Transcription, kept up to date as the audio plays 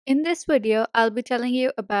In this video, I'll be telling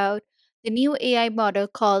you about the new AI model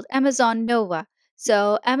called Amazon Nova.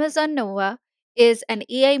 So, Amazon Nova is an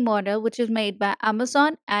AI model which is made by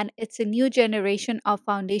Amazon and it's a new generation of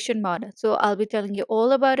foundation model. So, I'll be telling you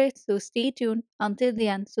all about it. So, stay tuned until the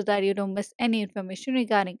end so that you don't miss any information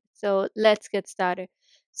regarding it. So, let's get started.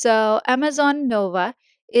 So, Amazon Nova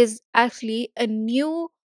is actually a new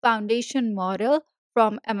foundation model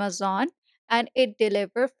from Amazon and it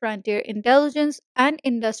delivers frontier intelligence and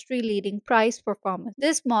industry leading price performance.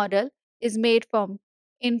 This model is made from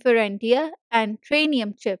Inferentia and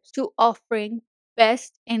Trainium chips to offering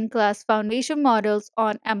best in class foundation models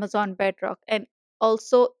on Amazon Bedrock and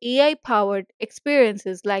also AI powered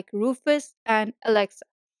experiences like Rufus and Alexa.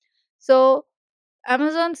 So,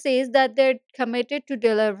 Amazon says that they're committed to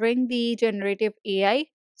delivering the generative AI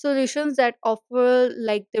solutions that offer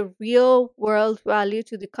like the real world value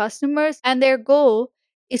to the customers, and their goal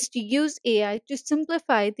is to use AI to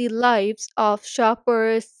simplify the lives of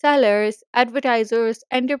shoppers, sellers, advertisers,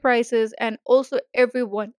 enterprises, and also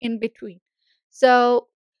everyone in between. So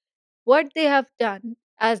what they have done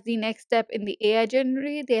as the next step in the AI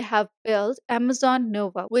journey, they have built Amazon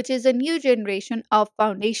Nova, which is a new generation of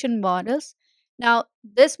foundation models. Now,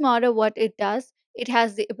 this model, what it does, it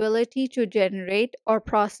has the ability to generate or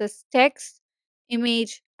process text,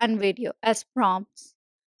 image, and video as prompts.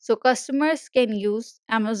 So, customers can use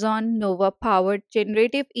Amazon Nova powered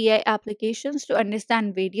generative AI applications to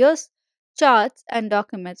understand videos, charts, and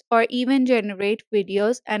documents, or even generate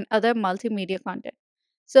videos and other multimedia content.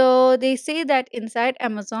 So they say that inside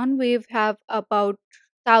Amazon we have about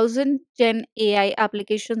 1,000 Gen AI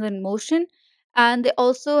applications in motion, and they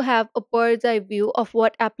also have a bird's eye view of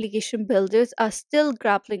what application builders are still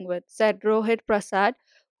grappling with, said Rohit Prasad,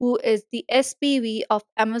 who is the SPV of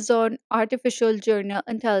Amazon Artificial General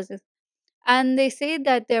Intelligence. And they say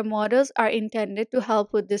that their models are intended to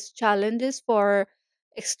help with these challenges for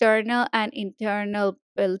external and internal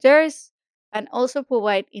builders and also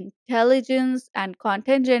provide intelligence and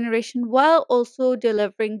content generation while also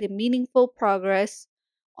delivering the meaningful progress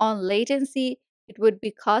on latency. It would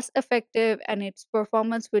be cost effective and its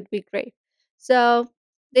performance would be great. So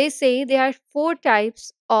they say there are four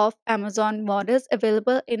types of Amazon models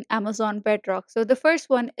available in Amazon Bedrock. So the first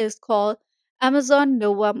one is called Amazon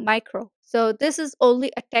Nova Micro. So this is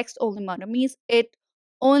only a text only model, means it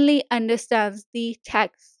only understands the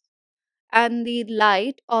text. And the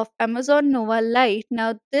Lite of Amazon Nova Lite.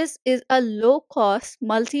 Now this is a low cost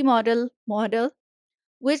multi-model model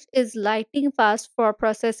which is lightning fast for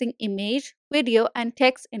processing image, video, and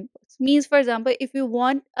text inputs. Means, for example, if you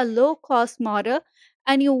want a low cost model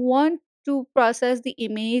and you want to process the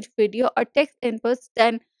image, video, or text inputs,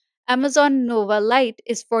 then Amazon Nova Lite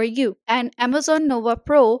is for you. And Amazon Nova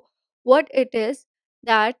Pro, what it is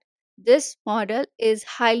that this model is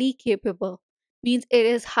highly capable. Means it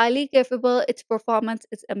is highly capable, its performance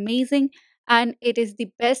is amazing, and it is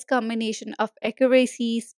the best combination of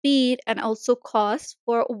accuracy, speed, and also cost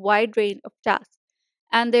for a wide range of tasks.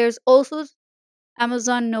 And there's also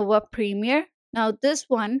Amazon Nova Premier. Now, this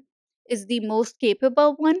one is the most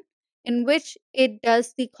capable one in which it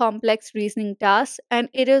does the complex reasoning tasks, and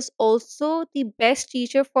it is also the best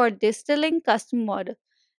teacher for distilling custom models.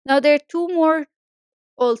 Now, there are two more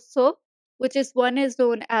also, which is one is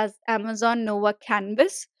known as Amazon Nova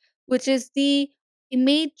Canvas, which is the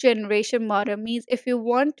image generation model. Means if you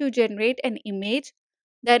want to generate an image,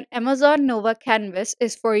 then Amazon Nova Canvas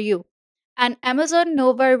is for you. And Amazon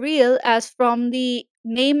Nova Reel, as from the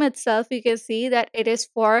name itself, you can see that it is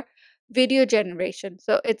for video generation.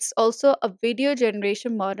 So it's also a video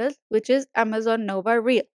generation model, which is Amazon Nova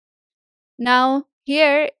Reel. Now,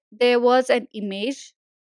 here there was an image,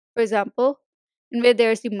 for example, in where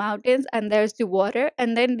there's the mountains and there's the water,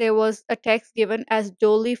 and then there was a text given as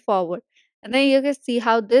dolly forward. And then you can see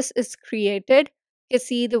how this is created. You can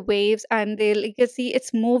see the waves and you can see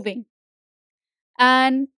it's moving.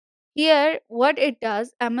 And here, what it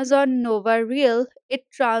does, Amazon Nova Reel, it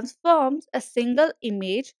transforms a single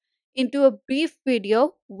image into a brief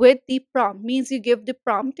video with the prompt. Means you give the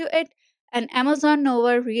prompt to it, and Amazon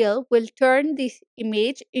Nova Reel will turn this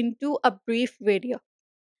image into a brief video.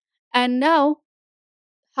 And now,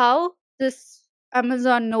 how this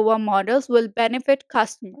Amazon Nova models will benefit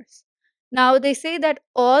customers. Now, they say that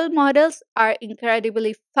all models are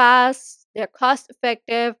incredibly fast, they're cost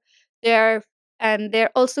effective, they're they're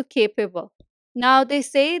also capable. Now, they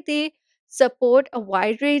say they support a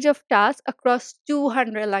wide range of tasks across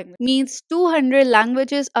 200 languages. Means 200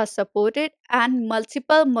 languages are supported and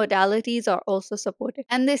multiple modalities are also supported.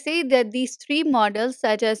 And they say that these three models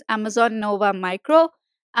such as Amazon Nova Micro,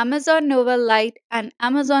 Amazon Nova Lite and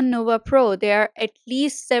Amazon Nova Pro, they are at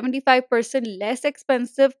least 75% less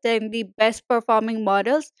expensive than the best performing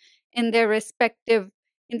models in their respective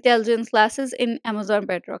intelligence classes in Amazon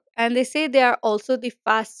Bedrock. And they say they are also the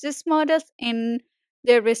fastest models in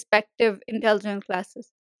their respective intelligence classes.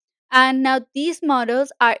 And now these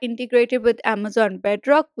models are integrated with Amazon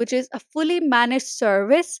Bedrock, which is a fully managed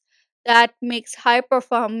service that makes high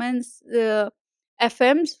performance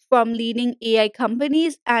FMs from leading AI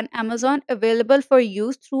companies and Amazon available for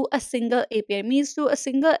use through a single API. Means through a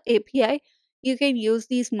single API, you can use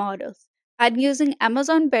these models. And using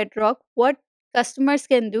Amazon Bedrock, what customers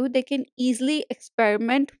can do, they can easily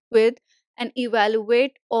experiment with and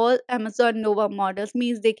evaluate all Amazon Nova models.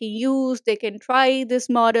 Means they can try these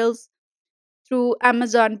models through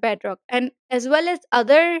Amazon Bedrock and as well as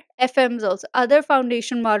other FMs also, other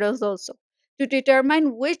foundation models also, to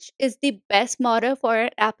determine which is the best model for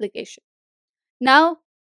an application. Now,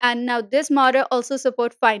 and now this model also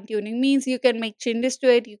support fine tuning, means you can make changes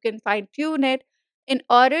to it, you can fine tune it in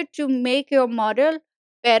order to make your model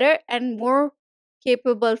better and more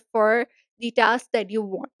capable for the task that you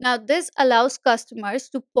want. Now, this allows customers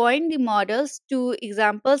to point the models to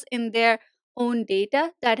examples in their own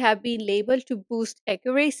data that have been labeled to boost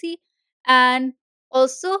accuracy. And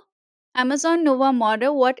also, Amazon Nova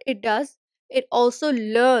model, what it does, it also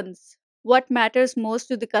learns what matters most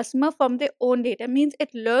to the customer from their own data. Means it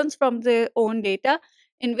learns from their own data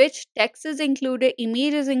in which text is included,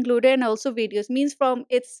 image is included, and also videos. Means from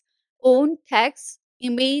its own text,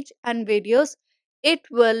 image, and videos, it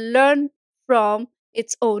will learn from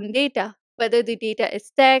its own data, whether the data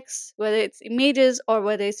is text, whether it's images, or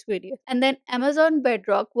whether it's video. And then Amazon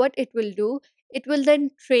Bedrock, what it will do, it will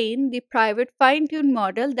then train the private fine-tuned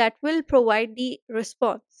model that will provide the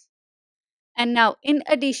response. And now, in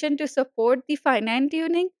addition to support the fine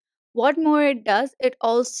tuning, what more it does, it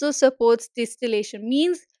also supports distillation,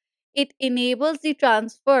 means it enables the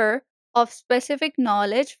transfer of specific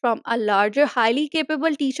knowledge from a larger, highly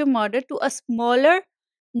capable teacher model to a smaller,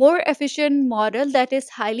 more efficient model that is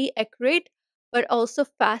highly accurate but also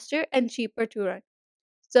faster and cheaper to run.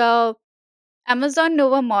 So, Amazon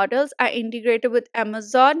Nova models are integrated with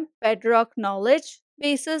Amazon Bedrock knowledge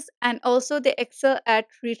bases, and also they excel at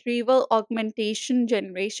retrieval augmentation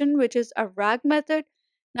generation, which is a RAG method.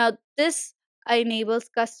 Now, this enables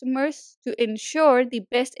customers to ensure the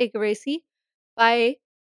best accuracy by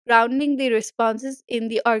grounding the responses in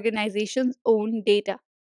the organization's own data.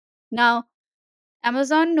 Now,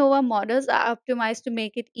 Amazon Nova models are optimized to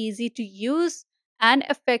make it easy to use and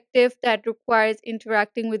effective that requires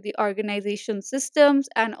interacting with the organization systems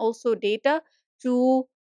and also data through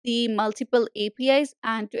the multiple APIs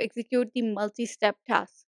and to execute the multi-step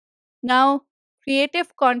tasks. Now,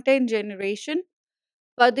 creative content generation.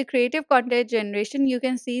 For the creative content generation, you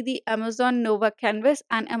can see the Amazon Nova Canvas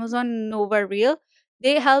and Amazon Nova Reel.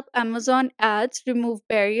 They help Amazon ads remove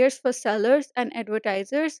barriers for sellers and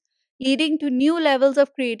advertisers, leading to new levels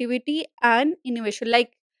of creativity and innovation.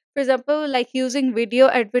 Like, for example, like using video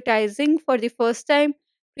advertising for the first time,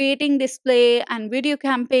 creating display and video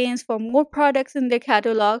campaigns for more products in their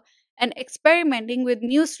catalog, and experimenting with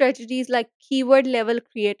new strategies like keyword level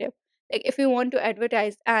creative. Like if you want to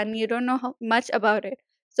advertise and you don't know much about it,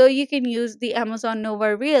 so you can use the Amazon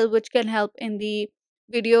Nova Reel, which can help in the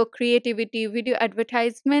video creativity, video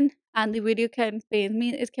advertisement, and the video campaign.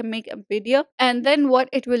 Mean it can make a video, and then what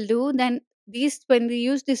it will do, then these when we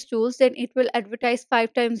use these tools, then it will advertise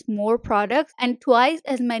 5 times more products and twice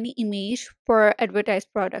as many image for advertised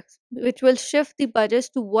products, which will shift the budgets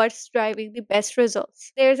to what's driving the best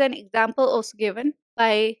results. There's an example also given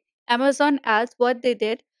by Amazon Ads. What they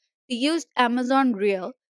did, they used Amazon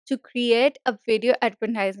Reel to create a video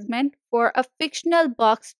advertisement for a fictional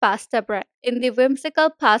box pasta brand in the whimsical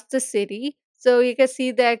pasta city. So you can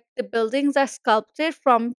see that the buildings are sculpted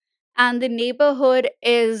from, and the neighborhood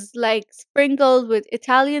is like sprinkled with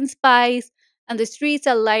Italian spice, and the streets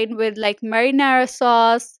are lined with like marinara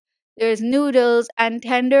sauce. There's noodles and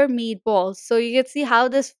tender meatballs. So you can see how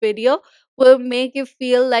this video will make you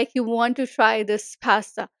feel like you want to try this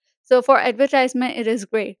pasta. So for advertisement, it is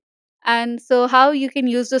great. And so how you can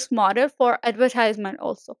use this model for advertisement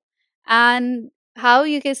also, and how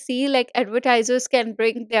you can see like advertisers can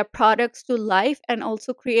bring their products to life and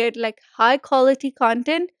also create like high quality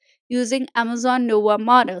content using Amazon Nova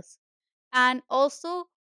models. And also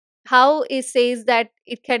how it says that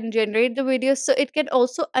it can generate the videos, so it can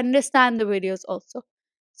also understand the videos also.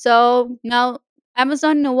 So now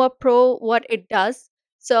Amazon Nova Pro, what it does,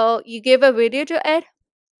 so you give a video to it,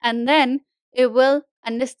 and then it will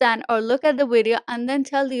understand or look at the video and then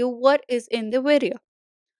tell you what is in the video.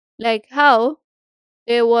 Like how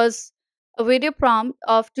there was a video prompt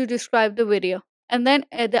of to describe the video, and then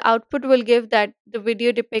the output will give that the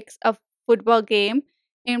video depicts a football game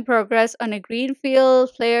in progress on a green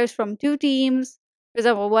field, players from two teams, for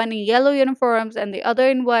example one in yellow uniforms and the other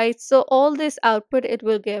in white. So all this output it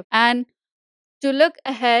will give. And to look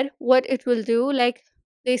ahead what it will do, like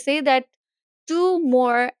they say that two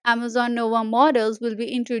more Amazon Nova models will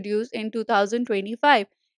be introduced in 2025,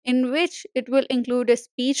 in which it will include a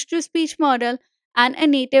speech to speech model and a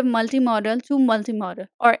native multimodal to multimodal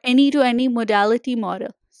or any to any modality model.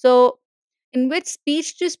 So, in which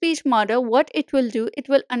speech to speech model, what it will do, it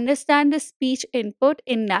will understand the speech input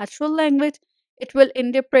in natural language. It will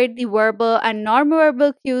interpret the verbal and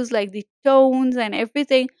non-verbal cues like the tones and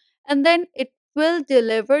everything, and then it will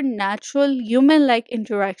deliver natural human like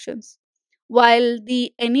interactions. While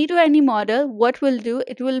the any to any model, what will do,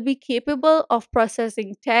 it will be capable of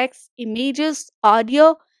processing text, images,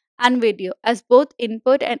 audio, and video as both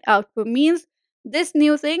input and output. Means this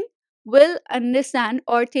new thing will understand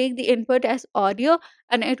or take the input as audio,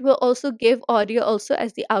 and it will also give audio also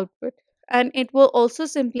as the output. And it will also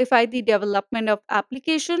simplify the development of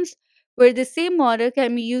applications where the same model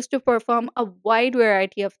can be used to perform a wide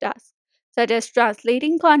variety of tasks, such as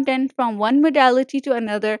translating content from one modality to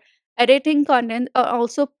another, editing content, or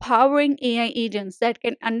also powering AI agents that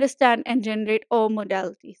can understand and generate all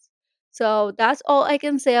modalities. So that's all I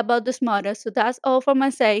can say about this model. So that's all from my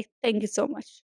side. Thank you so much.